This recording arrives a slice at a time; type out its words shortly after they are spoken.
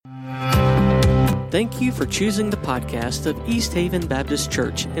Thank you for choosing the podcast of East Haven Baptist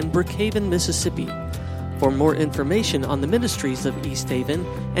Church in Brookhaven, Mississippi. For more information on the ministries of East Haven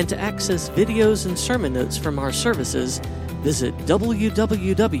and to access videos and sermon notes from our services, visit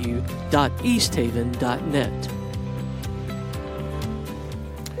www.easthaven.net.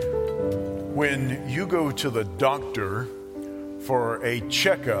 When you go to the doctor for a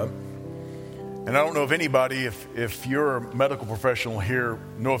checkup, and I don't know if anybody, if you're a medical professional here,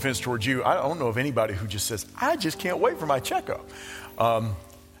 no offense towards you, I don't know of anybody who just says, I just can't wait for my checkup.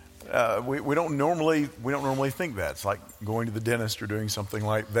 We don't normally think that. It's like going to the dentist or doing something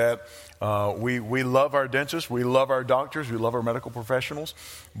like that. We love our dentists, we love our doctors, we love our medical professionals,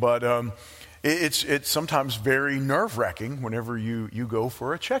 but it's sometimes very nerve-wracking whenever you go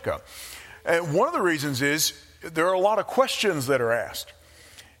for a checkup. And one of the reasons is there are a lot of questions that are asked.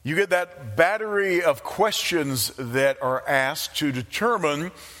 You get that battery of questions that are asked to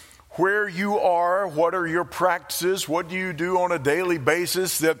determine where you are, what are your practices, what do you do on a daily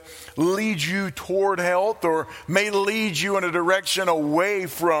basis that leads you toward health or may lead you in a direction away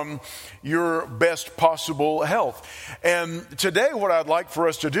from your best possible health. And today what I'd like for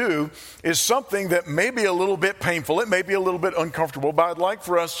us to do is something that may be a little bit painful, it may be a little bit uncomfortable, but I'd like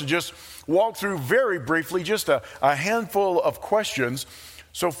for us to just walk through very briefly just a handful of questions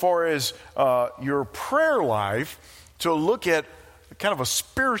so far as your prayer life, to look at kind of a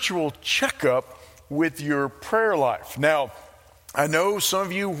spiritual checkup with your prayer life. Now, I know some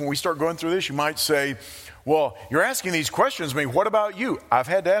of you, when we start going through this, you might say, well, you're asking these questions. I mean, what about you? I've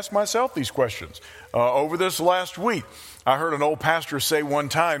had to ask myself these questions. Over this last week, I heard an old pastor say one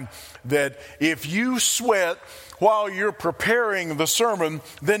time that if you sweat while you're preparing the sermon,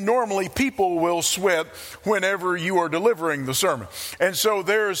 then normally people will sweat whenever you are delivering the sermon. And so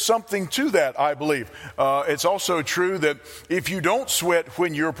there's something to that, I believe. It's also true that if you don't sweat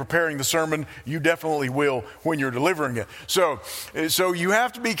when you're preparing the sermon, you definitely will when you're delivering it. So you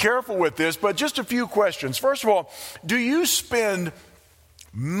have to be careful with this, but just a few questions. First of all, do you spend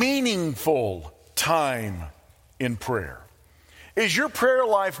meaningful time in prayer? Is your prayer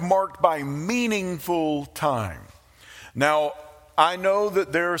life marked by meaningful time? Now, I know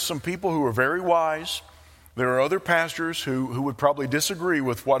that there are some people who are very wise. There are other pastors who would probably disagree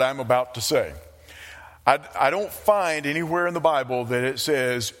with what I'm about to say. I don't find anywhere in the Bible that it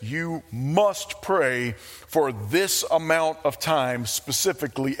says you must pray for this amount of time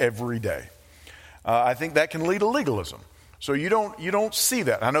specifically every day. I think that can lead to legalism. So you don't see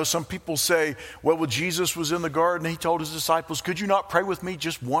that. I know some people say, well, Jesus was in the garden. He told his disciples, could you not pray with me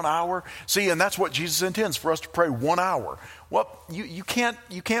just 1 hour? See, and that's what Jesus intends, for us to pray 1 hour. Well, you can't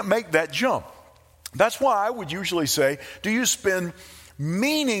make that jump. That's why I would usually say, do you spend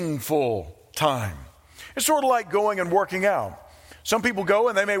meaningful time? It's sort of like going and working out. Some people go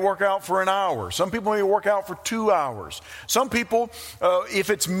and they may work out for an hour. Some people may work out for 2 hours. Some people, if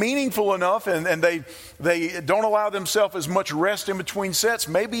it's meaningful enough and they don't allow themselves as much rest in between sets,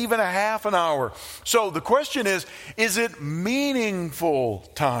 maybe even a half an hour. So the question is it meaningful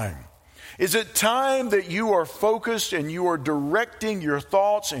time? Is it time that you are focused and you are directing your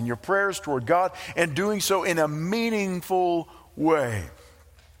thoughts and your prayers toward God and doing so in a meaningful way?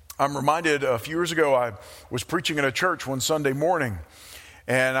 I'm reminded a few years ago, I was preaching in a church one Sunday morning,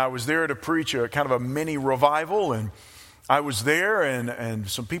 and I was there to preach a kind of a mini revival, and I was there, and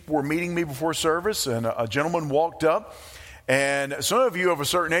some people were meeting me before service, and a gentleman walked up, and some of you of a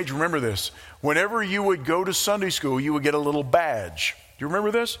certain age remember this. Whenever you would go to Sunday school, you would get a little badge. Do you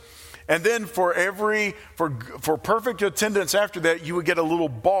remember this? And then for perfect attendance after that, you would get a little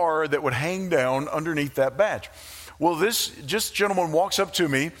bar that would hang down underneath that badge. Well, this gentleman walks up to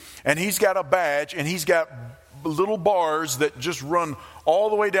me, and he's got a badge, and he's got little bars that just run all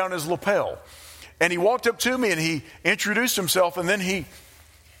the way down his lapel. And he walked up to me, and he introduced himself, and then he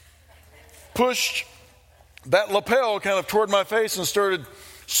pushed that lapel kind of toward my face and started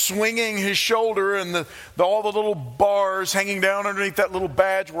swinging his shoulder, and all the little bars hanging down underneath that little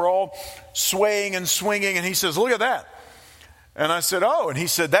badge were all swaying and swinging. And he says, look at that. And I said, oh, and he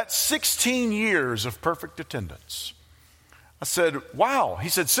said, that's 16 years of perfect attendance. I said, wow. He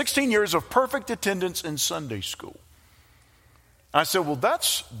said, 16 years of perfect attendance in Sunday school. I said, well,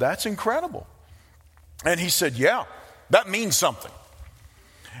 that's incredible. And he said, yeah, that means something.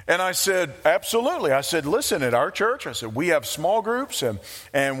 And I said, absolutely. I said, listen, at our church, I said, we have small groups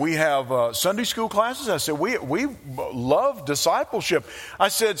and we have Sunday school classes. I said, we love discipleship. I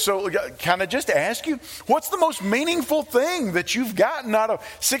said, so can I just ask you, what's the most meaningful thing that you've gotten out of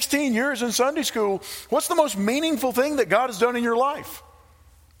 16 years in Sunday school? What's the most meaningful thing that God has done in your life?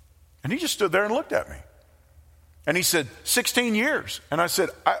 And he just stood there and looked at me. And he said, 16 years. And I said,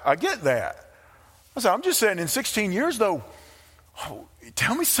 I get that. I said, I'm just saying in 16 years though,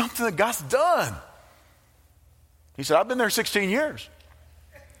 tell me something that God's done. He said, I've been there 16 years.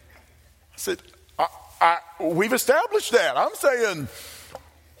 I said, we've established that. I'm saying,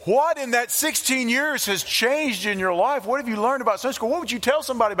 what in that 16 years has changed in your life? What have you learned about Sunday school? What would you tell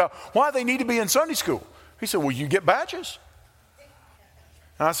somebody about why they need to be in Sunday school? He said, well, you get badges.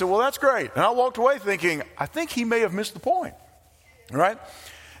 And I said, well, that's great. And I walked away thinking, I think he may have missed the point, right?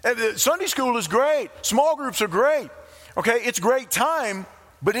 And Sunday school is great. Small groups are great. Okay, it's great time,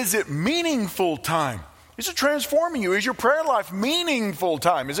 but is it meaningful time? Is it transforming you? Is your prayer life meaningful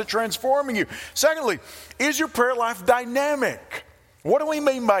time? Is it transforming you? Secondly, is your prayer life dynamic? What do we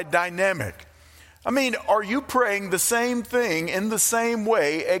mean by dynamic? I mean, are you praying the same thing in the same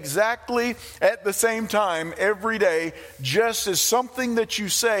way, exactly at the same time every day, just as something that you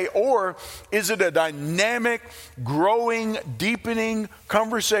say? Or is it a dynamic, growing, deepening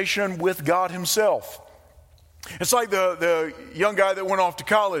conversation with God Himself? It's like the young guy that went off to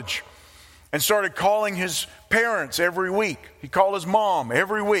college and started calling his parents every week. He called his mom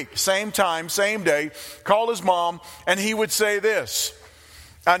every week, same time, same day, called his mom, and he would say this: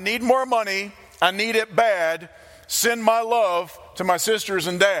 I need more money, I need it bad, send my love to my sisters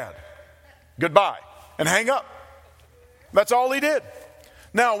and dad. Goodbye. And hang up. That's all he did.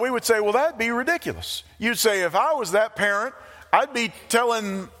 Now, we would say, well, that'd be ridiculous. You'd say, if I was that parent, I'd be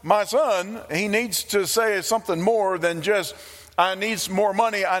telling my son he needs to say something more than just, I need more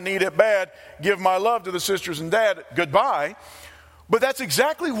money, I need it bad, give my love to the sisters and dad, goodbye. But that's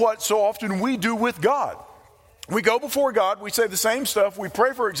exactly what so often we do with God. We go before God, we say the same stuff, we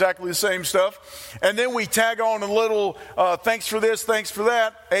pray for exactly the same stuff, and then we tag on a little, thanks for this, thanks for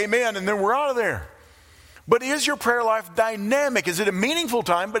that, amen, and then we're out of there. But is your prayer life dynamic? Is it a meaningful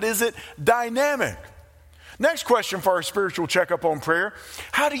time, but is it dynamic? Next question for our spiritual checkup on prayer: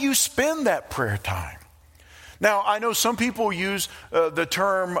 how do you spend that prayer time? Now, I know some people use the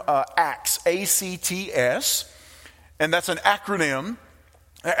term ACTS, A-C-T-S, and that's an acronym.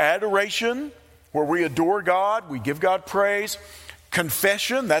 Adoration, where we adore God, we give God praise.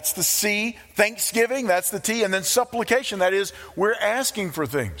 Confession, that's the C. Thanksgiving, that's the T. And then supplication, that is, we're asking for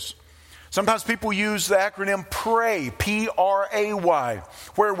things. Sometimes people use the acronym PRAY, P-R-A-Y,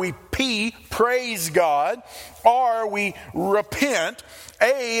 where we P, praise God, R, we repent,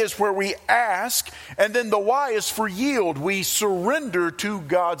 A is where we ask, and then the Y is for yield. We surrender to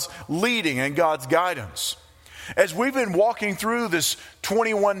God's leading and God's guidance. As we've been walking through this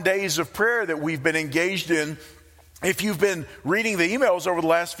 21 days of prayer that we've been engaged in, if you've been reading the emails over the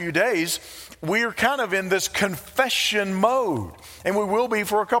last few days, we're kind of in this confession mode, and we will be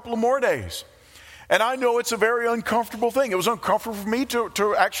for a couple of more days. And I know it's a very uncomfortable thing. It was uncomfortable for me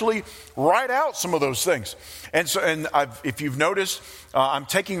to actually write out some of those things. And if you've noticed, I'm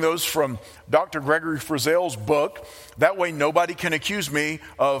taking those from Dr. Gregory Frizzell's book. That way nobody can accuse me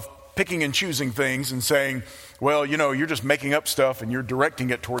of picking and choosing things and saying, well, you know, you're just making up stuff and you're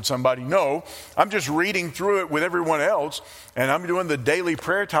directing it towards somebody. No, I'm just reading through it with everyone else, and I'm doing the daily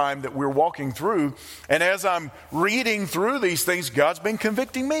prayer time that we're walking through. And as I'm reading through these things, God's been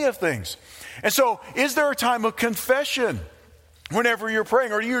convicting me of things. And so, is there a time of confession whenever you're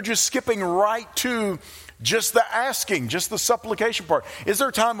praying, or you're just skipping right to just the asking, just the supplication part? Is there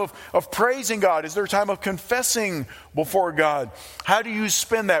a time of praising God? Is there a time of confessing before God? How do you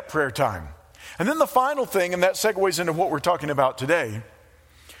spend that prayer time? And then the final thing, and that segues into what we're talking about today,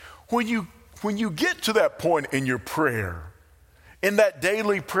 when you get to that point in your prayer, in that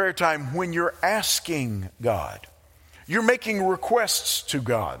daily prayer time when you're asking God, you're making requests to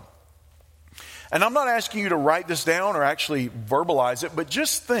God. And I'm not asking you to write this down or actually verbalize it, but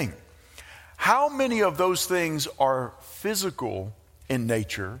just think, how many of those things are physical in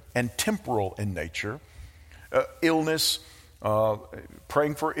nature and temporal in nature? Illness,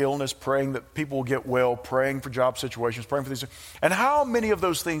 praying for illness, praying that people will get well, praying for job situations, praying for these things. And how many of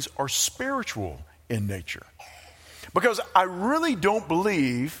those things are spiritual in nature? Because I really don't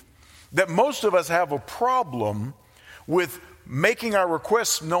believe that most of us have a problem with making our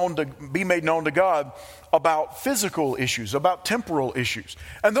requests be made known to God about physical issues, about temporal issues.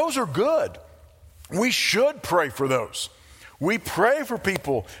 And those are good. We should pray for those. We pray for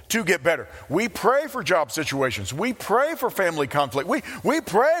people to get better. We pray for job situations. We pray for family conflict. We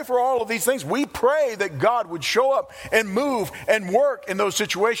pray for all of these things. We pray that God would show up and move and work in those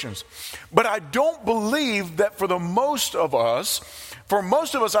situations. But I don't believe that for most of us,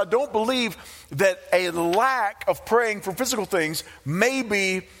 I don't believe that a lack of praying for physical things may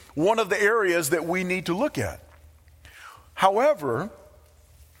be one of the areas that we need to look at. However,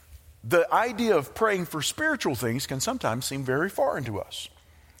 the idea of praying for spiritual things can sometimes seem very foreign to us.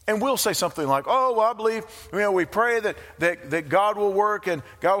 And we'll say something like, oh, well, I believe, we pray that God will work and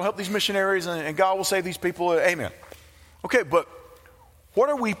God will help these missionaries and God will save these people. Amen. Okay, but what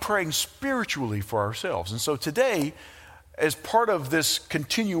are we praying spiritually for ourselves? And so today, as part of this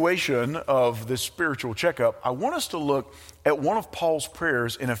continuation of this spiritual checkup, I want us to look at one of Paul's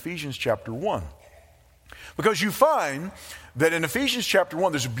prayers in Ephesians chapter 1. Because you find that in Ephesians chapter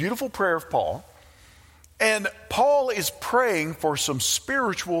 1, there's a beautiful prayer of Paul. And Paul is praying for some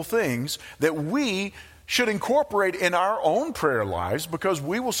spiritual things that we should incorporate in our own prayer lives, because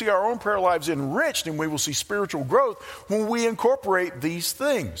we will see our own prayer lives enriched and we will see spiritual growth when we incorporate these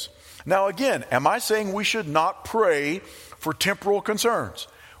things. Now again, am I saying we should not pray for temporal concerns?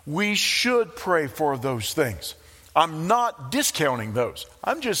 We should pray for those things. I'm not discounting those.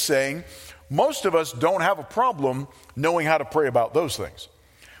 I'm just saying most of us don't have a problem knowing how to pray about those things.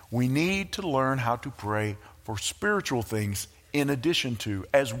 We need to learn how to pray for spiritual things in addition to,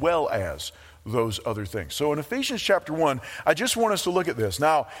 as well as, those other things. So in Ephesians chapter 1, I just want us to look at this.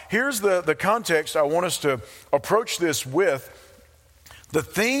 Now, here's the context I want us to approach this with. The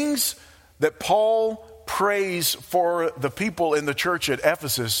things that Paul prays for the people in the church at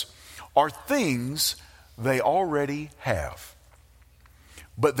Ephesus are things they already have.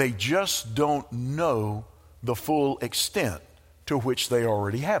 But they just don't know the full extent to which they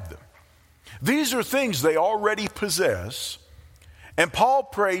already have them. These are things they already possess, and Paul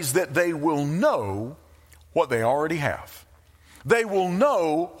prays that they will know what they already have. They will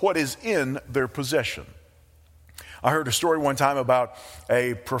know what is in their possession. I heard a story one time about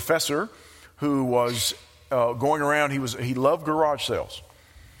a professor who was going around. He loved garage sales.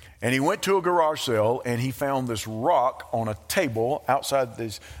 And he went to a garage sale and he found this rock on a table outside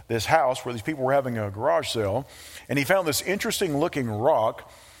this house where these people were having a garage sale. And he found this interesting looking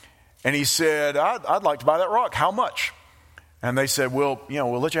rock. And he said, I'd like to buy that rock. How much? And they said, we'll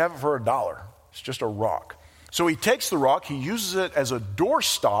let you have it for $1. It's just a rock. So he takes the rock. He uses it as a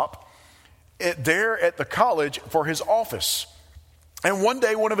doorstop there at the college for his office. And one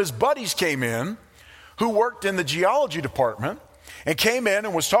day one of his buddies came in who worked in the geology department and came in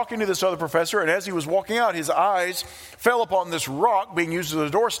and was talking to this other professor. And as he was walking out, his eyes fell upon this rock being used as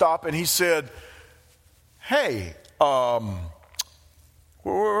a doorstop. And he said, hey,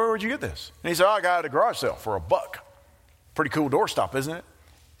 where'd you get this? And he said, I got it at a garage sale for $1. Pretty cool doorstop, isn't it?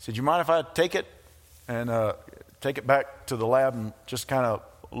 He said, you mind if I take it and take it back to the lab and just kind of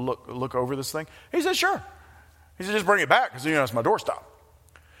look over this thing? He said, sure. He said, just bring it back because, it's my doorstop.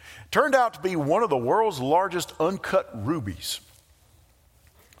 Turned out to be one of the world's largest uncut rubies.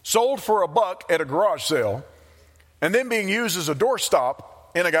 Sold for $1 at a garage sale and then being used as a doorstop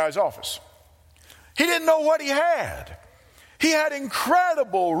in a guy's office. He didn't know what he had. He had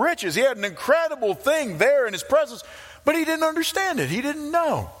incredible riches. He had an incredible thing there in his presence, but he didn't understand it. He didn't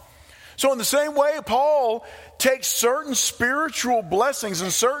know. So in the same way, Paul takes certain spiritual blessings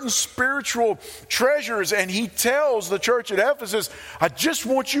and certain spiritual treasures, and he tells the church at Ephesus, I just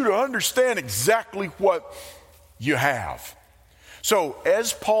want you to understand exactly what you have. So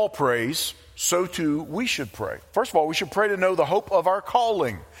as Paul prays, so too we should pray. First of all, we should pray to know the hope of our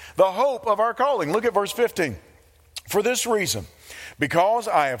calling. The hope of our calling. Look at verse 15. For this reason, because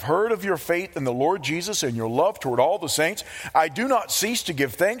I have heard of your faith in the Lord Jesus and your love toward all the saints, I do not cease to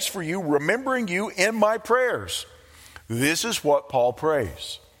give thanks for you, remembering you in my prayers. This is what Paul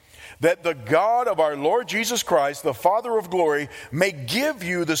prays. That the God of our Lord Jesus Christ, the Father of glory, may give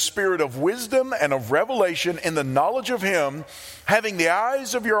you the spirit of wisdom and of revelation in the knowledge of him, having the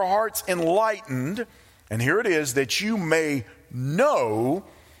eyes of your hearts enlightened, and here it is, that you may know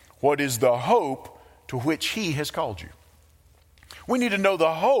what is the hope to which he has called you. We need to know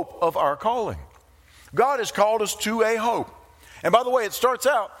the hope of our calling. God has called us to a hope. And by the way, it starts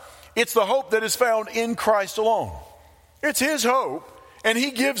out, it's the hope that is found in Christ alone. It's his hope, and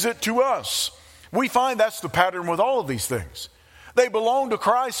he gives it to us. We find that's the pattern with all of these things. They belong to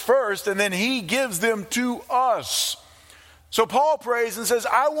Christ first, and then he gives them to us. So Paul prays and says,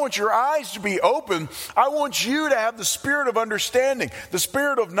 I want your eyes to be open. I want you to have the spirit of understanding, the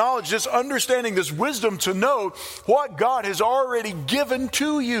spirit of knowledge, this understanding, this wisdom to know what God has already given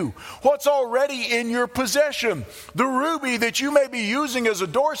to you, what's already in your possession. The ruby that you may be using as a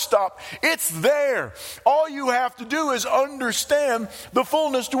doorstop, it's there. All you have to do is understand the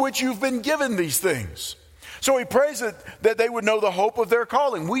fullness to which you've been given these things. So he prays that they would know the hope of their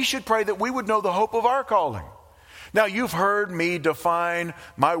calling. We should pray that we would know the hope of our calling. Now, you've heard me define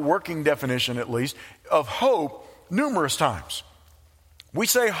my working definition, at least, of hope numerous times. We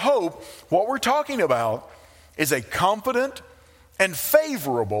say hope, what we're talking about is a confident and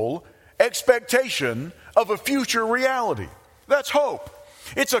favorable expectation of a future reality. That's hope.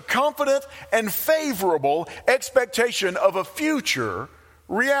 It's a confident and favorable expectation of a future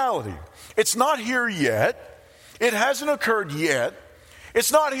reality. It's not here yet. It hasn't occurred yet.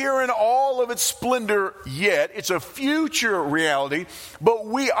 It's not here in all of its splendor yet. It's a future reality, but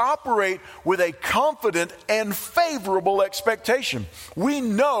we operate with a confident and favorable expectation. We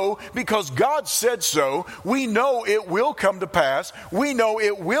know because God said so. We know it will come to pass. We know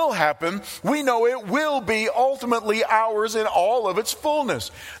it will happen. We know it will be ultimately ours in all of its fullness.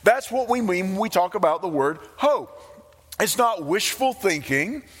 That's what we mean when we talk about the word hope. It's not wishful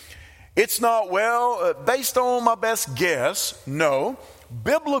thinking. It's not, based on my best guess. No.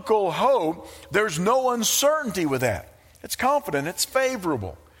 Biblical hope, there's no uncertainty with that. It's confident, it's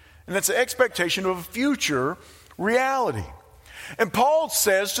favorable, and it's an expectation of a future reality. And Paul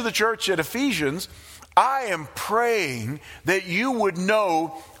says to the church at Ephesians, I am praying that you would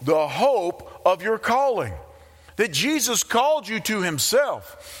know the hope of your calling, that Jesus called you to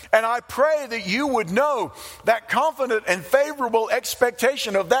himself. And I pray that you would know that confident and favorable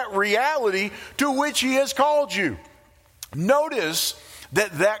expectation of that reality to which he has called you. Notice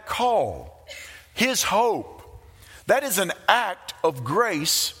that call, his hope, that is an act of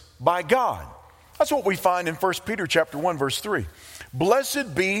grace by God. That's what we find in 1 Peter chapter 1, verse 3.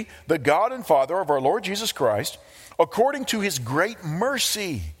 Blessed be the God and Father of our Lord Jesus Christ, according to his great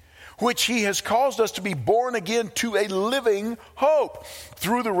mercy, which he has caused us to be born again to a living hope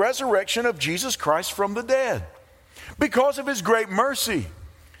through the resurrection of Jesus Christ from the dead. Because of his great mercy,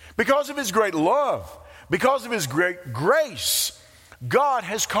 because of his great love, because of his great grace, God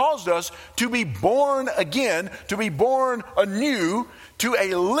has caused us to be born again, to be born anew to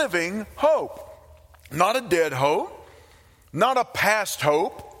a living hope. Not a dead hope, not a past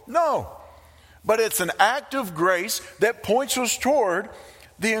hope, no. But it's an act of grace that points us toward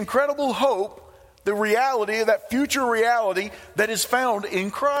the incredible hope, the reality, that future reality that is found in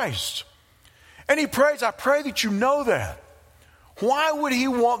Christ. And he prays, I pray that you know that. Why would he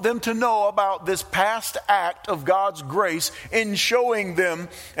want them to know about this past act of God's grace in showing them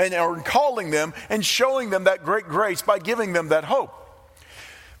or calling them and showing them that great grace by giving them that hope?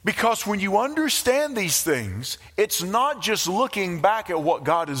 Because when you understand these things, it's not just looking back at what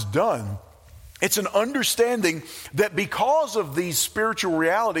God has done. It's an understanding that because of these spiritual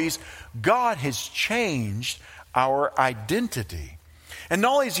realities, God has changed our identity. And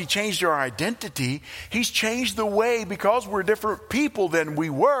not only has he changed our identity, he's changed the way, because we're different people than we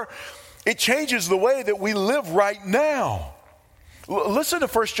were, it changes the way that we live right now. Listen to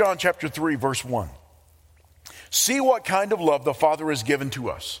 1 John chapter 3, verse 1. See what kind of love the Father has given to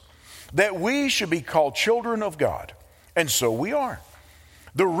us, that we should be called children of God. And so we are.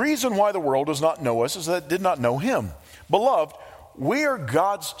 The reason why the world does not know us is that it did not know him. Beloved, we are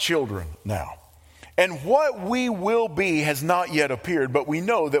God's children now. And what we will be has not yet appeared, but we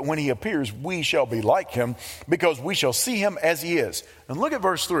know that when he appears, we shall be like him, because we shall see him as he is. And look at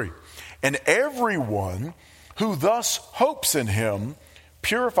verse 3. And everyone who thus hopes in him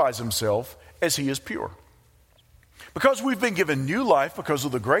purifies himself as he is pure. Because we've been given new life because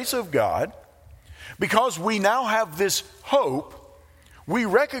of the grace of God, because we now have this hope, we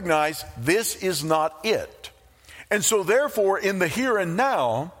recognize this is not it. And so therefore, in the here and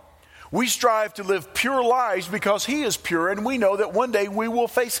now, we strive to live pure lives because he is pure, and we know that one day we will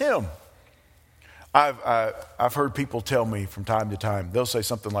face him. I've heard people tell me from time to time, they'll say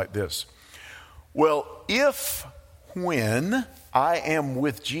something like this. Well, when I am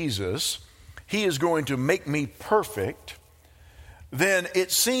with Jesus, he is going to make me perfect, then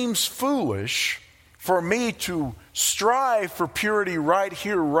it seems foolish for me to strive for purity right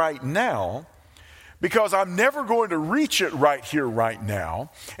here, right now, because I'm never going to reach it right here, right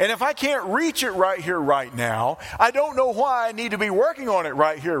now. And if I can't reach it right here, right now, I don't know why I need to be working on it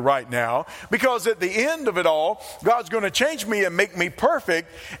right here, right now. Because at the end of it all, God's going to change me and make me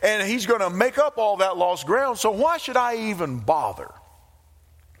perfect, and he's going to make up all that lost ground. So why should I even bother?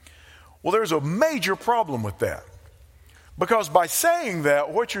 Well, there's a major problem with that. Because by saying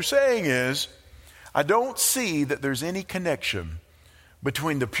that, what you're saying is, I don't see that there's any connection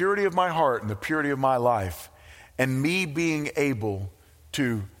between the purity of my heart and the purity of my life and me being able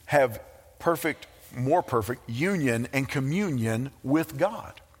to have more perfect union and communion with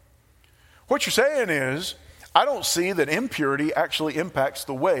God. What you're saying is, I don't see that impurity actually impacts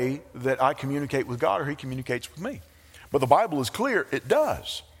the way that I communicate with God or he communicates with me. But the Bible is clear, it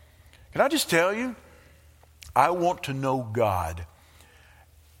does. Can I just tell you, I want to know God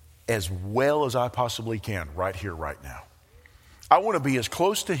as well as I possibly can right here, right now. I want to be as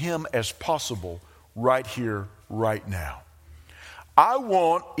close to him as possible right here, right now. I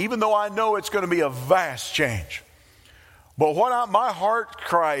want, even though I know it's going to be a vast change, But my heart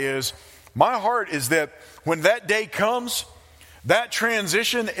cry is, my heart is that when that day comes, that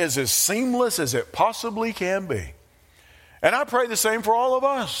transition is as seamless as it possibly can be. And I pray the same for all of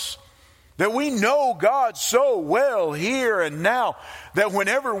us. That we know God so well here and now that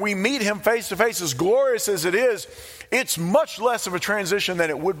whenever we meet Him face to face, as glorious as it is, it's much less of a transition than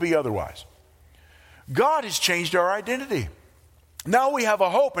it would be otherwise. God has changed our identity. Now we have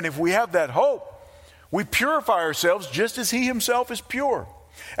a hope, and if we have that hope, we purify ourselves just as He Himself is pure.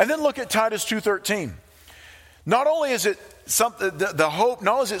 And then look at Titus 2:13. Not only is it the hope,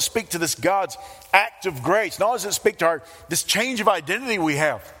 not only does it speak to this God's act of grace, not only does it speak to this change of identity we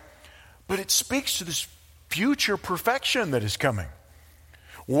have, but it speaks to this future perfection that is coming.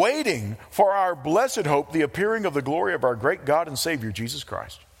 Waiting for our blessed hope, the appearing of the glory of our great God and Savior, Jesus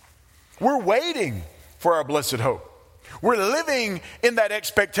Christ. We're waiting for our blessed hope. We're living in that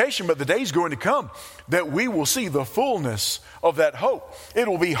expectation, but the day's going to come that we will see the fullness of that hope. It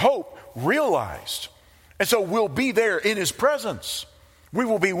will be hope realized. And so we'll be there in His presence. We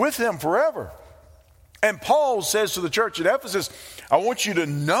will be with Him forever. And Paul says to the church at Ephesus, I want you to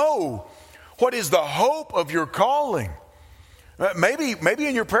know what is the hope of your calling. Maybe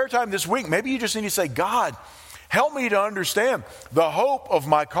in your prayer time this week, maybe you just need to say, God, help me to understand the hope of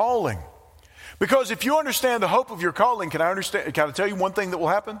my calling. Because if you understand the hope of your calling, can I tell you one thing that will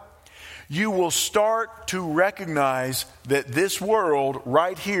happen? You will start to recognize that this world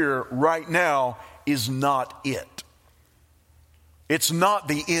right here, right now, is not it. It's not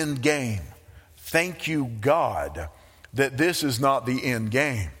the end game. Thank you, God, that this is not the end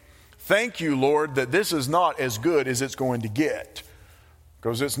game. Thank you, Lord, that this is not as good as it's going to get.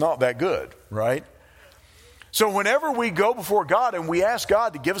 Because it's not that good, right? So whenever we go before God and we ask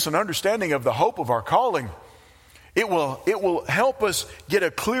God to give us an understanding of the hope of our calling, it will help us get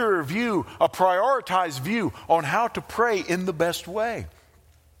a clearer view, a prioritized view on how to pray in the best way.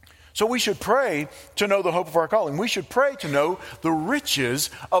 So we should pray to know the hope of our calling. We should pray to know the riches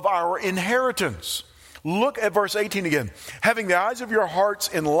of our inheritance. Look at verse 18 again. Having the eyes of your hearts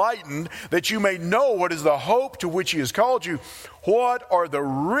enlightened, that you may know what is the hope to which He has called you, what are the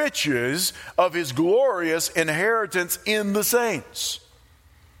riches of His glorious inheritance in the saints.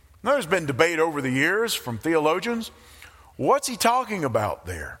 Now, there's been debate over the years from theologians. What's he talking about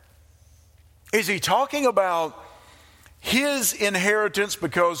there? Is he talking about His inheritance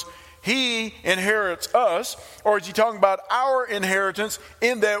because He inherits us, or is he talking about our inheritance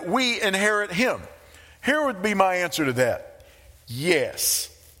in that we inherit Him? Here would be my answer to that. Yes.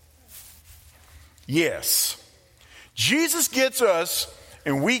 Yes. Jesus gets us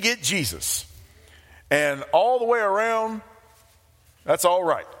and we get Jesus. And all the way around, that's all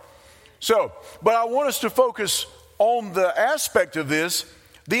right. So, but I want us to focus on the aspect of this,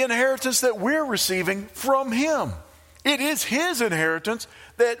 the inheritance that we're receiving from Him. It is His inheritance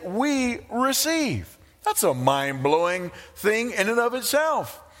that we receive. That's a mind-blowing thing in and of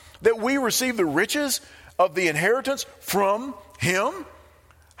itself. That we receive the riches of the inheritance from Him.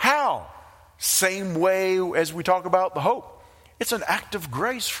 How? Same way as we talk about the hope. It's an act of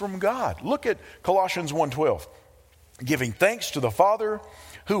grace from God. Look at Colossians 1:12. Giving thanks to the Father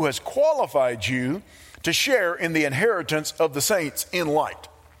who has qualified you to share in the inheritance of the saints in light.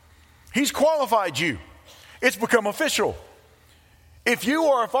 He's qualified you. It's become official. If you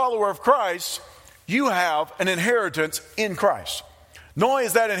are a follower of Christ, you have an inheritance in Christ. Not only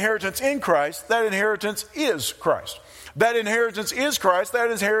is that inheritance in Christ, that inheritance is Christ. That inheritance is Christ.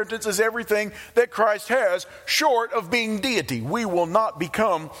 That inheritance is everything that Christ has, short of being deity. We will not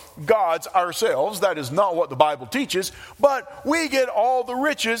become gods ourselves. That is not what the Bible teaches. But we get all the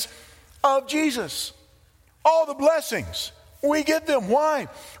riches of Jesus. All the blessings. We get them. Why?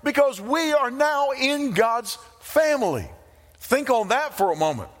 Because we are now in God's family. Think on that for a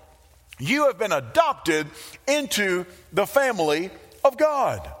moment. You have been adopted into the family of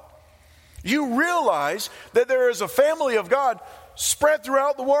God. You realize that there is a family of God spread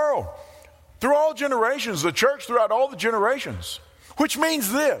throughout the world, through all generations, the church throughout all the generations, which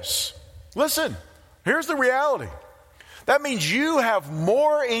means this. Listen, here's the reality. That means you have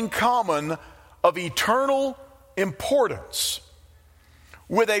more in common of eternal importance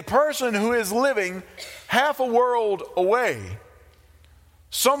with a person who is living half a world away,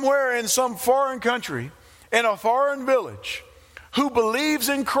 somewhere in some foreign country, in a foreign village, who believes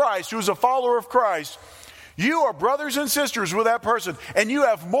in Christ, who's a follower of Christ. You are brothers and sisters with that person, and you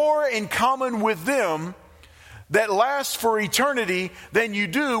have more in common with them that lasts for eternity than you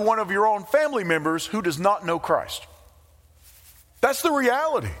do one of your own family members who does not know Christ. That's the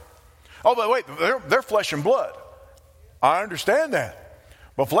reality. Oh, but wait, they're flesh and blood. I understand that.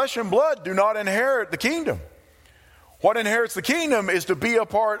 But flesh and blood do not inherit the kingdom. What inherits the kingdom is to be a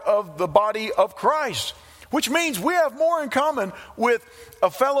part of the body of Christ, which means we have more in common with a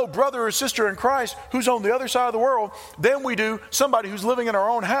fellow brother or sister in Christ who's on the other side of the world than we do somebody who's living in our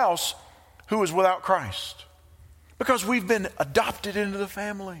own house who is without Christ. Because we've been adopted into the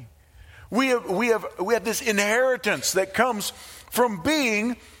family. We have this inheritance that comes from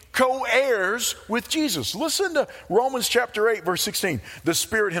being co-heirs with Jesus. Listen to Romans chapter 8, verse 16. The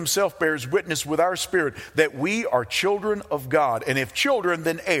Spirit himself bears witness with our spirit that we are children of God. And if children,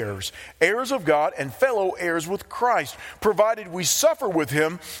 then heirs. Heirs of God and fellow heirs with Christ, provided we suffer with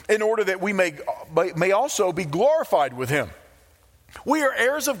him in order that we may also be glorified with him. We are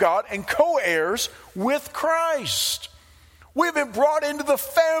heirs of God and co-heirs with Christ. We've been brought into the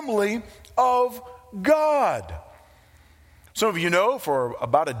family of God. Some of you know, for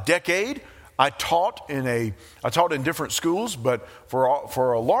about a decade, I taught in different schools, but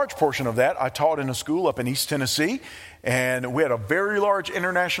for a large portion of that, I taught in a school up in East Tennessee, and we had a very large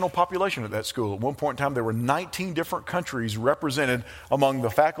international population at that school. At one point in time, there were 19 different countries represented among the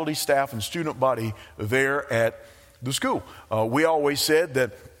faculty, staff, and student body there at the school. We always said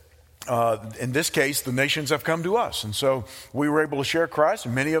that in this case, the nations have come to us. And so we were able to share Christ,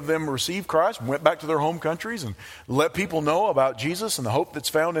 and many of them received Christ and went back to their home countries and let people know about Jesus and the hope that's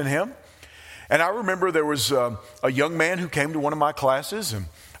found in him. And I remember there was a young man who came to one of my classes, and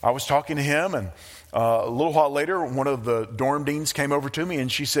I was talking to him, and a little while later, one of the dorm deans came over to me,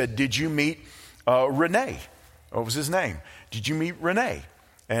 and she said, "Did you meet Rene?" What was his name? "Did you meet Rene?"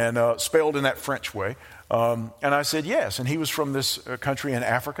 And spelled in that French way. And I said, yes. And he was from this country in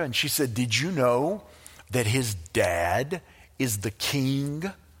Africa. And she said, "Did you know that his dad is the king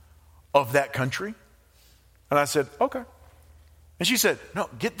of that country?" And I said, okay. And she said, "No,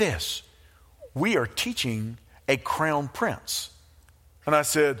 get this. We are teaching a crown prince." And I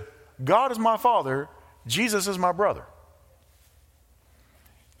said, "God is my father. Jesus is my brother.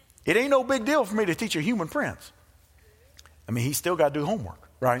 It ain't no big deal for me to teach a human prince." I mean, he's still got to do homework,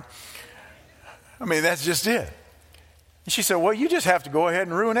 right? I mean, that's just it. And she said, "Well, you just have to go ahead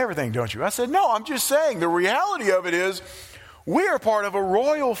and ruin everything, don't you?" I said, "No, I'm just saying the reality of it is we are part of a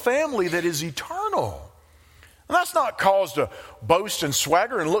royal family that is eternal. And that's not cause to boast and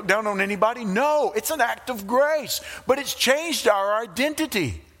swagger and look down on anybody. No, it's an act of grace. But it's changed our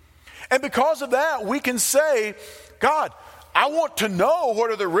identity. And because of that, we can say, God, I want to know what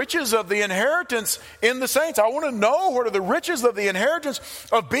are the riches of the inheritance in the saints. I want to know what are the riches of the inheritance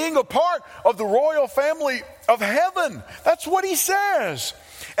of being a part of the royal family of heaven. That's what he says.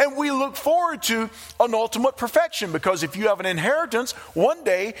 And we look forward to an ultimate perfection, because if you have an inheritance, one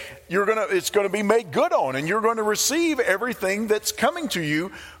day it's going to be made good on, and you're going to receive everything that's coming to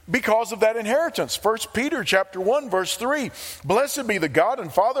you because of that inheritance. 1 Peter chapter 1, verse 3, "Blessed be the God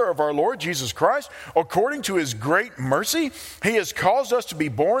and Father of our Lord Jesus Christ. According to his great mercy, he has caused us to be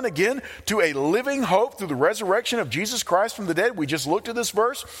born again to a living hope through the resurrection of Jesus Christ from the dead." We just looked at this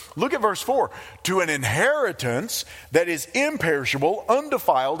verse. Look at verse 4. "To an inheritance that is imperishable,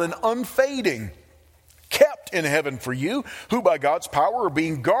 undefiled, and unfading, kept in heaven for you, who by God's power are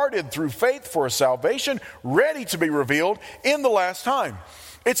being guarded through faith for a salvation ready to be revealed in the last time."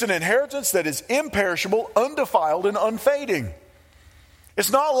 It's an inheritance that is imperishable, undefiled, and unfading. It's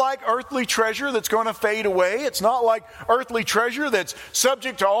not like earthly treasure that's going to fade away. It's not like earthly treasure that's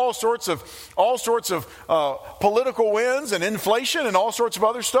subject to all sorts of political winds and inflation and all sorts of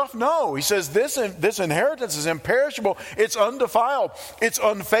other stuff. No, he says this inheritance is imperishable. It's undefiled. It's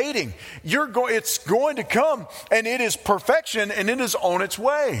unfading. It's going to come, and it is perfection, and it is on its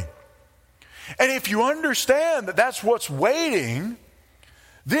way. And if you understand that that's what's waiting,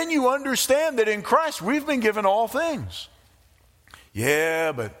 then you understand that in Christ we've been given all things.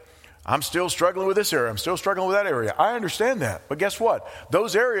 Yeah, but I'm still struggling with this area. I'm still struggling with that area. I understand that. But guess what?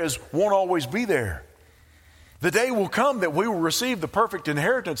 Those areas won't always be there. The day will come that we will receive the perfect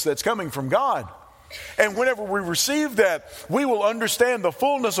inheritance that's coming from God. And whenever we receive that, we will understand the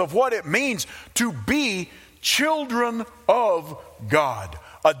fullness of what it means to be children of God,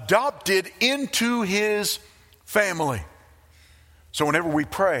 adopted into his family. So whenever we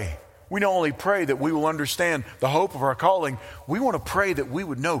pray, we not only pray that we will understand the hope of our calling, we want to pray that we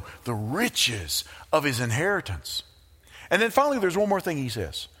would know the riches of his inheritance. And then finally, there's one more thing he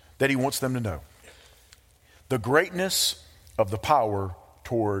says that he wants them to know. The greatness of the power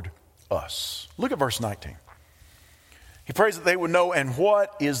toward us. Look at verse 19. He prays that they would know, and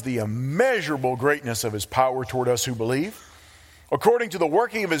what is the immeasurable greatness of his power toward us who believe, according to the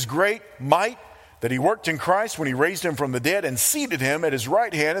working of his great might, that he worked in Christ when he raised him from the dead and seated him at his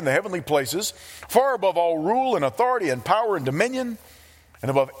right hand in the heavenly places, far above all rule and authority and power and dominion,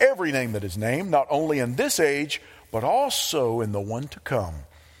 and above every name that is named, not only in this age, but also in the one to come.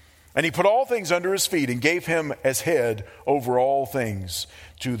 And he put all things under his feet and gave him as head over all things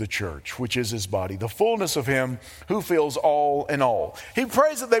to the church, which is his body, the fullness of him who fills all in all. He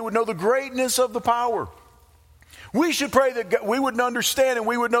prays that they would know the greatness of the power. We should pray that we would understand and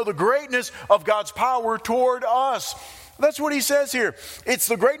we would know the greatness of God's power toward us. That's what he says here. It's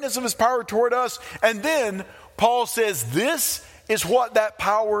the greatness of his power toward us. And then Paul says this is what that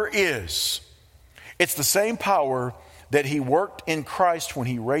power is. It's the same power that he worked in Christ when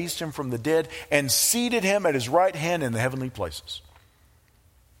he raised him from the dead and seated him at his right hand in the heavenly places.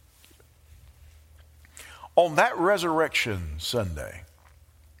 On that resurrection Sunday,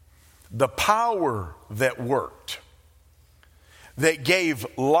 the power that worked, that gave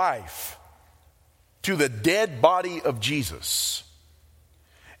life to the dead body of Jesus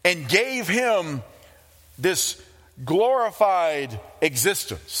and gave him this glorified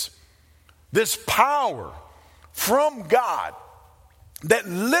existence, this power from God that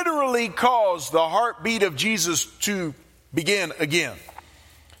literally caused the heartbeat of Jesus to begin again.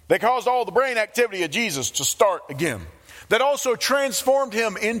 That caused all the brain activity of Jesus to start again. That also transformed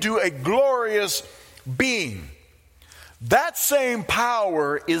him into a glorious being. That same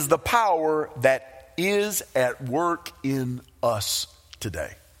power is the power that is at work in us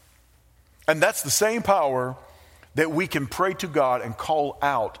today. And that's the same power that we can pray to God and call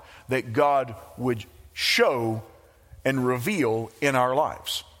out that God would show and reveal in our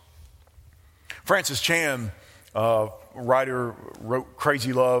lives. Francis Chan, writer, wrote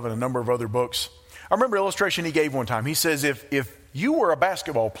Crazy Love and a number of other books. I remember an illustration he gave one time. He says, if you were a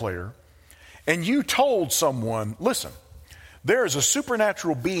basketball player and you told someone, listen, there is a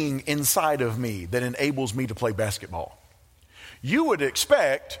supernatural being inside of me that enables me to play basketball. You would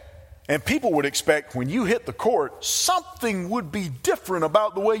expect, and people would expect, when you hit the court, something would be different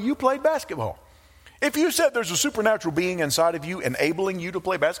about the way you played basketball. If you said there's a supernatural being inside of you enabling you to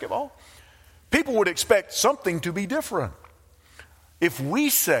play basketball, people would expect something to be different. If we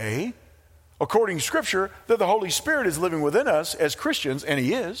say, according to Scripture, that the Holy Spirit is living within us as Christians, and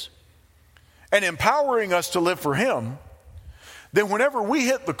he is, and empowering us to live for him, then whenever we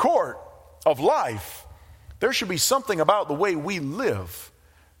hit the court of life, there should be something about the way we live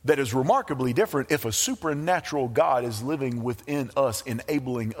that is remarkably different if a supernatural God is living within us,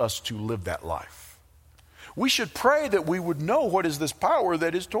 enabling us to live that life. We should pray that we would know what is this power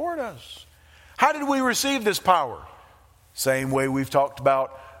that is toward us. How did we receive this power? Same way we've talked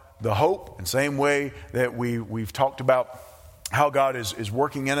about the hope, and same way that we've talked about how God is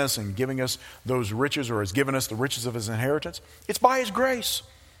working in us and giving us those riches, or has given us the riches of his inheritance. It's by his grace.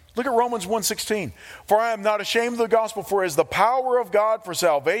 Look at Romans 1:16. For I am not ashamed of the gospel, for it is the power of God for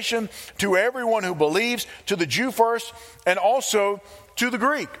salvation to everyone who believes, to the Jew first, and also to the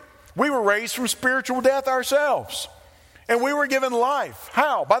Greek. We were raised from spiritual death ourselves. And we were given life.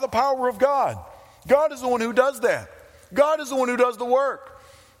 How? By the power of God. God is the one who does that. God is the one who does the work.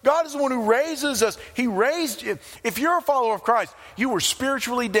 God is the one who raises us. He raised you. If you're a follower of Christ, you were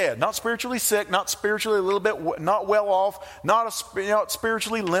spiritually dead. Not spiritually sick, not spiritually a little bit, not well off, not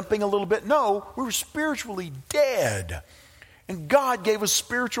spiritually limping a little bit. No, we were spiritually dead. And God gave us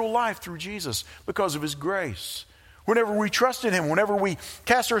spiritual life through Jesus because of his grace. Whenever we trust in him, whenever we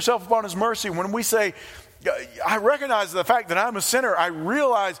cast ourselves upon his mercy, when we say, I recognize the fact that I'm a sinner, I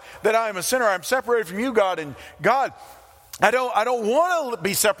realize that I am a sinner, I'm separated from you, God, and God, I don't want to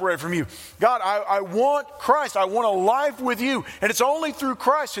be separated from you. God, I want Christ. I want a life with you. And it's only through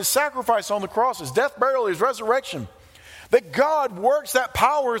Christ, his sacrifice on the cross, his death, burial, his resurrection, that God works that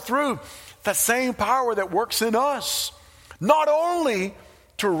power through. That same power that works in us. Not only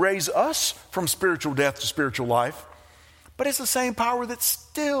to raise us from spiritual death to spiritual life, but it's the same power that's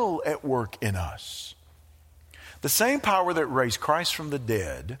still at work in us. The same power that raised Christ from the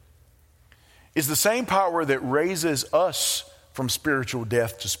dead is the same power that raises us from spiritual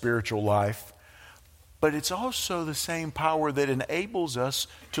death to spiritual life, but it's also the same power that enables us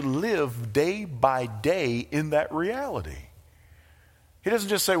to live day by day in that reality. He doesn't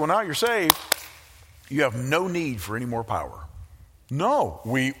just say, well, now you're saved, you have no need for any more power. No,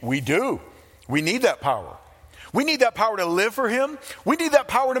 we do. We need that power. We need that power to live for him. We need that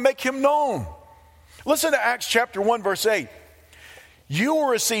power to make him known. Listen to Acts chapter 1, verse 8. You will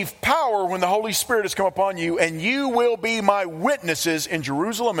receive power when the Holy Spirit has come upon you, and you will be my witnesses in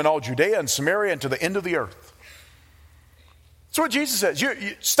Jerusalem and all Judea and Samaria and to the end of the earth. That's what Jesus says. You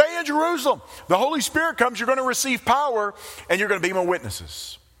stay in Jerusalem. The Holy Spirit comes, you're going to receive power, and you're going to be my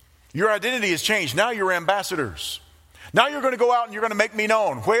witnesses. Your identity has changed. Now you're ambassadors. Now you're going to go out and you're going to make me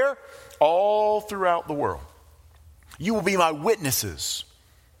known. Where? All throughout the world. You will be my witnesses.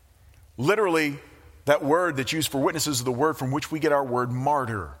 Literally, That word that's used for witnesses is the word from which we get our word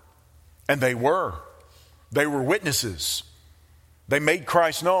martyr. And they were. They were witnesses. They made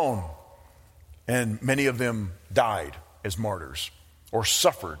Christ known. And many of them died as martyrs or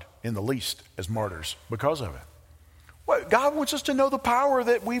suffered in the least as martyrs because of it. Well, God wants us to know the power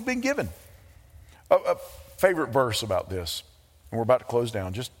that we've been given. A favorite verse about this, and we're about to close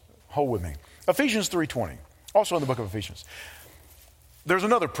down, just hold with me. Ephesians 3:20, also in the book of Ephesians. There's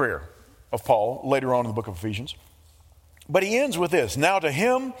another prayer of Paul later on in the book of Ephesians. But he ends with this: now to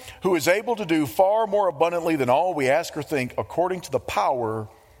him who is able to do far more abundantly than all we ask or think, according to the power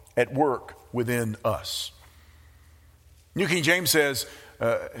at work within us. New King James says,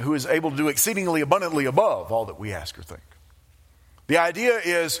 who is able to do exceedingly abundantly above all that we ask or think. The idea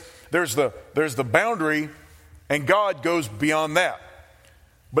is there's the boundary, and God goes beyond that.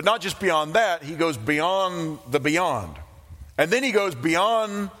 But not just beyond that, he goes beyond the beyond. And then he goes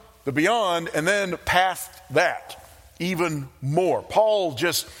beyond the beyond, and then past that, even more. Paul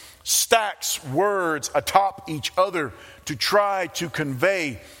just stacks words atop each other to try to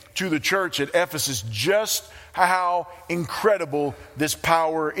convey to the church at Ephesus just how incredible this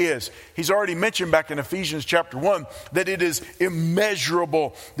power is. He's already mentioned back in Ephesians chapter 1 that it is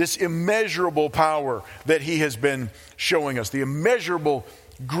immeasurable, this immeasurable power that he has been showing us, the immeasurable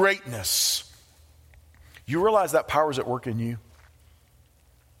greatness. You realize that power is at work in you?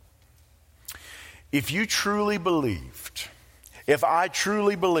 If you truly believed, if I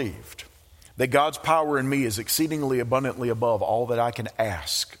truly believed that God's power in me is exceedingly abundantly above all that I can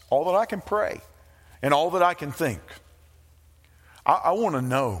ask, all that I can pray, and all that I can think, I want to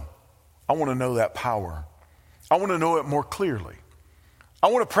know. I want to know that power. I want to know it more clearly. I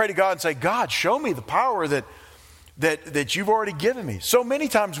want to pray to God and say, God, show me the power that you've already given me. So many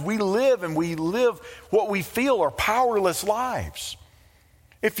times we live what we feel are powerless lives.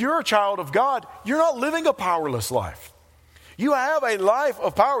 If you're a child of God, you're not living a powerless life. You have a life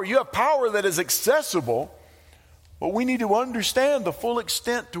of power. You have power that is accessible, but we need to understand the full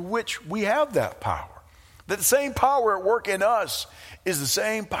extent to which we have that power. That the same power at work in us is the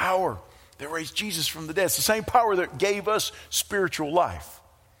same power that raised Jesus from the dead. It's the same power that gave us spiritual life.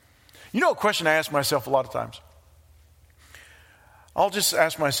 You know a question I ask myself a lot of times? I'll just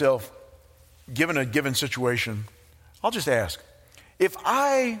ask myself, given a given situation, I'll just ask, if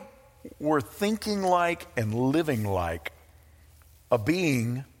I were thinking like and living like a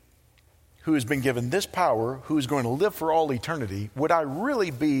being who has been given this power, who is going to live for all eternity, would I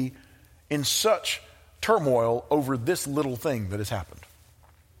really be in such turmoil over this little thing that has happened?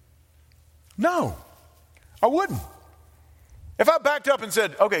 No, I wouldn't. If I backed up and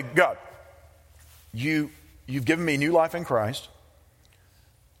said, okay, God, you've given me new life in Christ.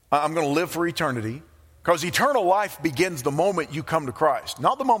 I'm going to live for eternity. Because eternal life begins the moment you come to Christ,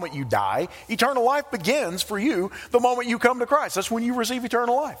 not the moment you die. Eternal life begins for you the moment you come to Christ. That's when you receive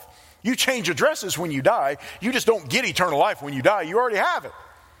eternal life. You change addresses when you die. You just don't get eternal life when you die. You already have it.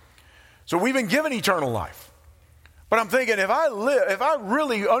 So we've been given eternal life. But I'm thinking, if I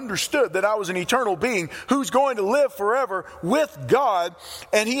really understood that I was an eternal being who's going to live forever with God,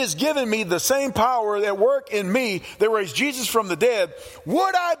 and he has given me the same power at work in me that raised Jesus from the dead,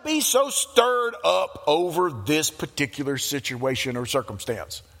 would I be so stirred up over this particular situation or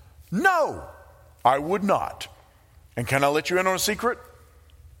circumstance? No, I would not. And can I let you in on a secret?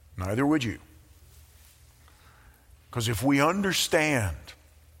 Neither would you. Because if we understand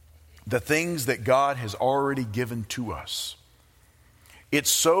the things that God has already given to us,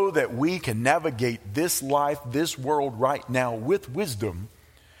 it's so that we can navigate this life, this world right now with wisdom,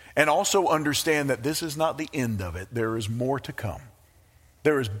 and also understand that this is not the end of it. There is more to come.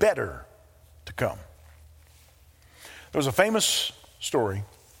 There is better to come. There was a famous story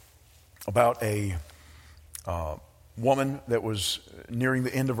about a woman that was nearing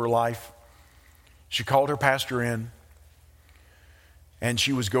the end of her life. She called her pastor in, and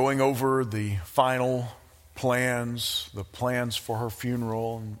she was going over the final plans, the plans for her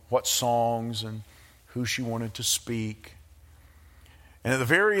funeral, and what songs and who she wanted to speak. And at the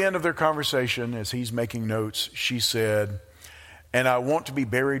very end of their conversation, as he's making notes, she said, "And I want to be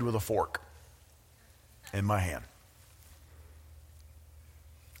buried with a fork in my hand."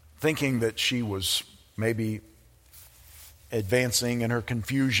 Thinking that she was maybe advancing in her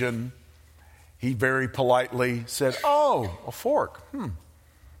confusion, he very politely said, "Oh, a fork.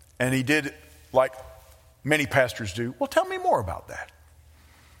 And he did like many pastors do. "Well, tell me more about that."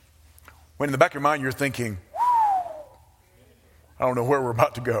 When in the back of your mind you're thinking, I don't know where we're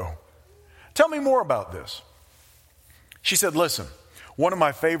about to go. "Tell me more about this." She said, "Listen, one of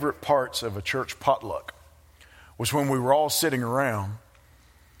my favorite parts of a church potluck was when we were all sitting around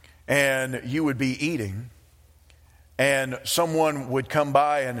and you would be eating, and someone would come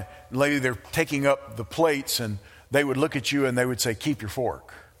by and maybe they're taking up the plates, and they would look at you and they would say, keep your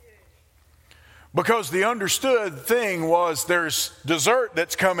fork. Because the understood thing was there's dessert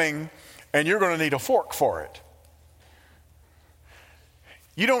that's coming and you're going to need a fork for it.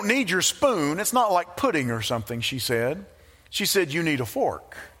 You don't need your spoon. It's not like pudding or something, she said. She said you need a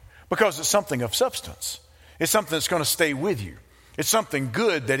fork because it's something of substance. It's something that's going to stay with you. It's something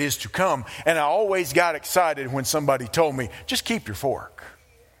good that is to come. And I always got excited when somebody told me, just keep your fork.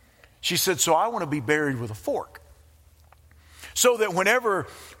 She said, so I want to be buried with a fork. So that whenever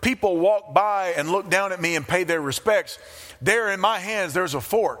people walk by and look down at me and pay their respects, there in my hands there's a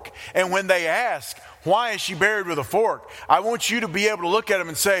fork. And when they ask, why is she buried with a fork? I want you to be able to look at them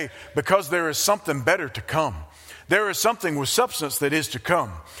and say, because there is something better to come. There is something with substance that is to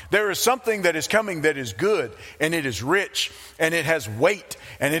come. There is something that is coming that is good, and it is rich, and it has weight,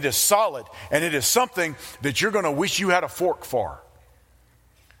 and it is solid, and it is something that you're going to wish you had a fork for.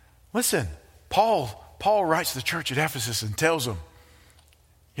 Listen, Paul writes to the church at Ephesus and tells them,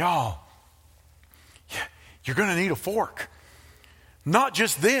 y'all, you're going to need a fork. Not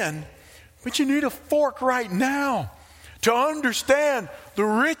just then, but you need a fork right now to understand the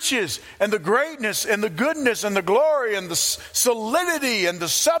riches and the greatness and the goodness and the glory and the solidity and the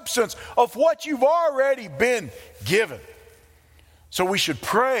substance of what you've already been given. So we should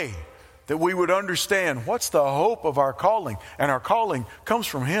pray that we would understand what's the hope of our calling, and our calling comes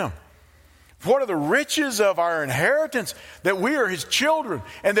from Him. What are the riches of our inheritance? That we are His children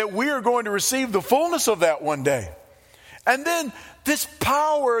and that we are going to receive the fullness of that one day. And then this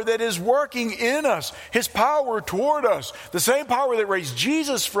power that is working in us, His power toward us, the same power that raised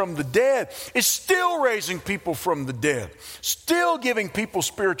Jesus from the dead, is still raising people from the dead, still giving people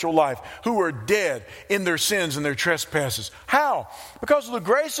spiritual life who are dead in their sins and their trespasses. How? Because of the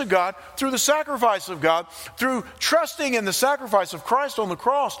grace of God, through the sacrifice of God, through trusting in the sacrifice of Christ on the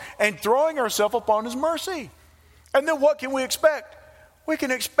cross and throwing ourselves upon His mercy. And then what can we expect? We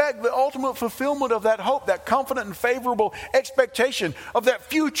can expect the ultimate fulfillment of that hope, that confident and favorable expectation of that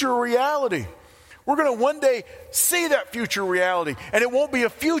future reality. We're going to one day see that future reality, and it won't be a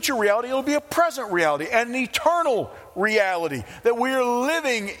future reality, it'll be a present reality, and an eternal reality, that we are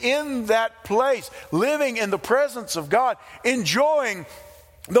living in that place, living in the presence of God, enjoying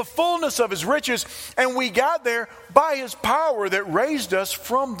the fullness of His riches, and we got there by His power that raised us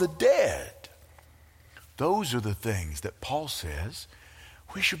from the dead. Those are the things that Paul says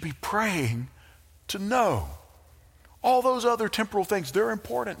we should be praying to know. All those other temporal things, they're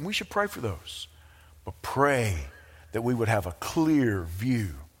important, and we should pray for those. But pray that we would have a clear view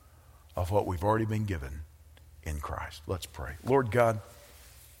of what we've already been given in Christ. Let's pray. Lord God,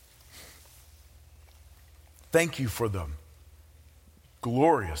 thank You for the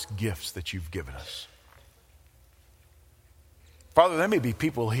glorious gifts that You've given us. Father, there may be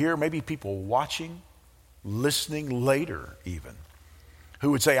people here, maybe people watching, listening later even, who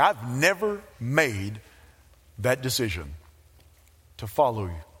would say, I've never made that decision to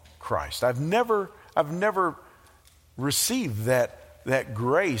follow Christ. I've never received that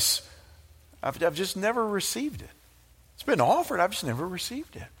grace. I've just never received it. It's been offered, I've just never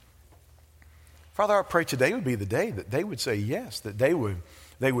received it. Father, I pray today would be the day that they would say yes, that they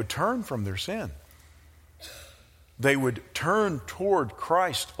would turn from their sin. They would turn toward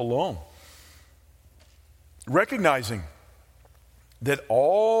Christ alone, recognizing that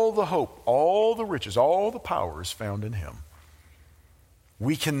all the hope, all the riches, all the power is found in Him.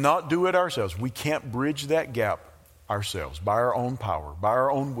 We cannot do it ourselves. We can't bridge that gap ourselves by our own power, by our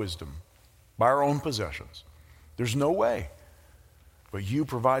own wisdom, by our own possessions. There's no way. But You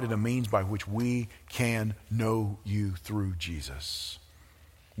provided a means by which we can know You through Jesus.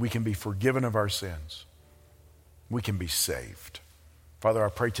 We can be forgiven of our sins. We can be saved. Father, I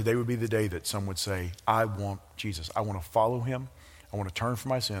pray today would be the day that some would say, I want Jesus. I want to follow Him. I want to turn from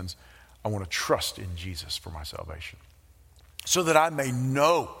my sins. I want to trust in Jesus for my salvation. So that I may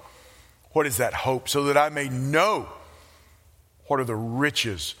know what is that hope. So that I may know what are the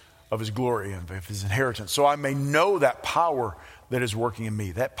riches of His glory and of His inheritance. So I may know that power that is working in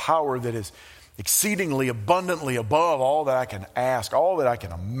me. That power that is exceedingly abundantly above all that I can ask, all that I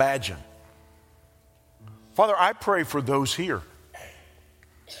can imagine. Father, I pray for those here.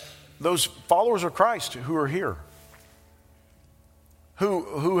 Those followers of Christ who are here.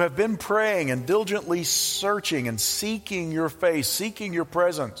 Who have been praying and diligently searching and seeking Your face, seeking Your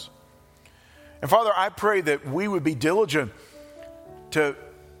presence. And Father, I pray that we would be diligent to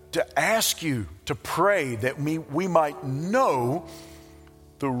ask You, to pray that we might know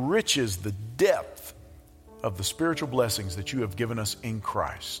the riches, the depth of the spiritual blessings that You have given us in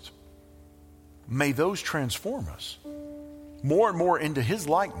Christ. may those transform us more and more into His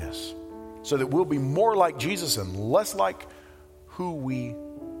likeness so that we'll be more like Jesus and less like who we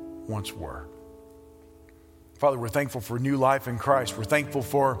once were. Father, we're thankful for new life in Christ. We're thankful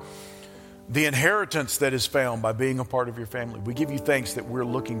for the inheritance that is found by being a part of your family. We give you thanks that we're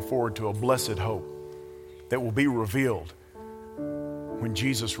looking forward to a blessed hope that will be revealed when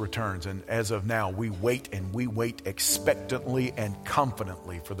Jesus returns. And as of now, we wait expectantly and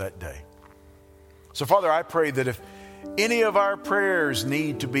confidently for that day. So Father, I pray that if any of our prayers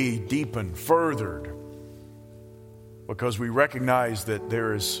need to be deepened, furthered, because we recognize that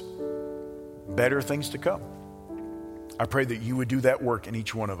there is better things to come, I pray that you would do that work in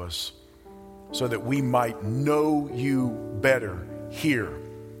each one of us so that we might know you better here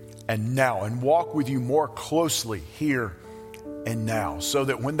and now and walk with you more closely here and now, so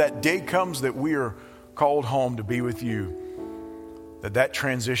that when that day comes that we are called home to be with you, that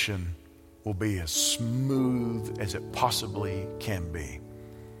transition will be as smooth as it possibly can be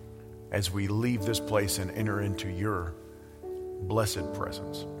as we leave this place and enter into your blessed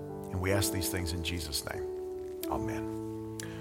presence. And we ask these things in Jesus' name. Amen.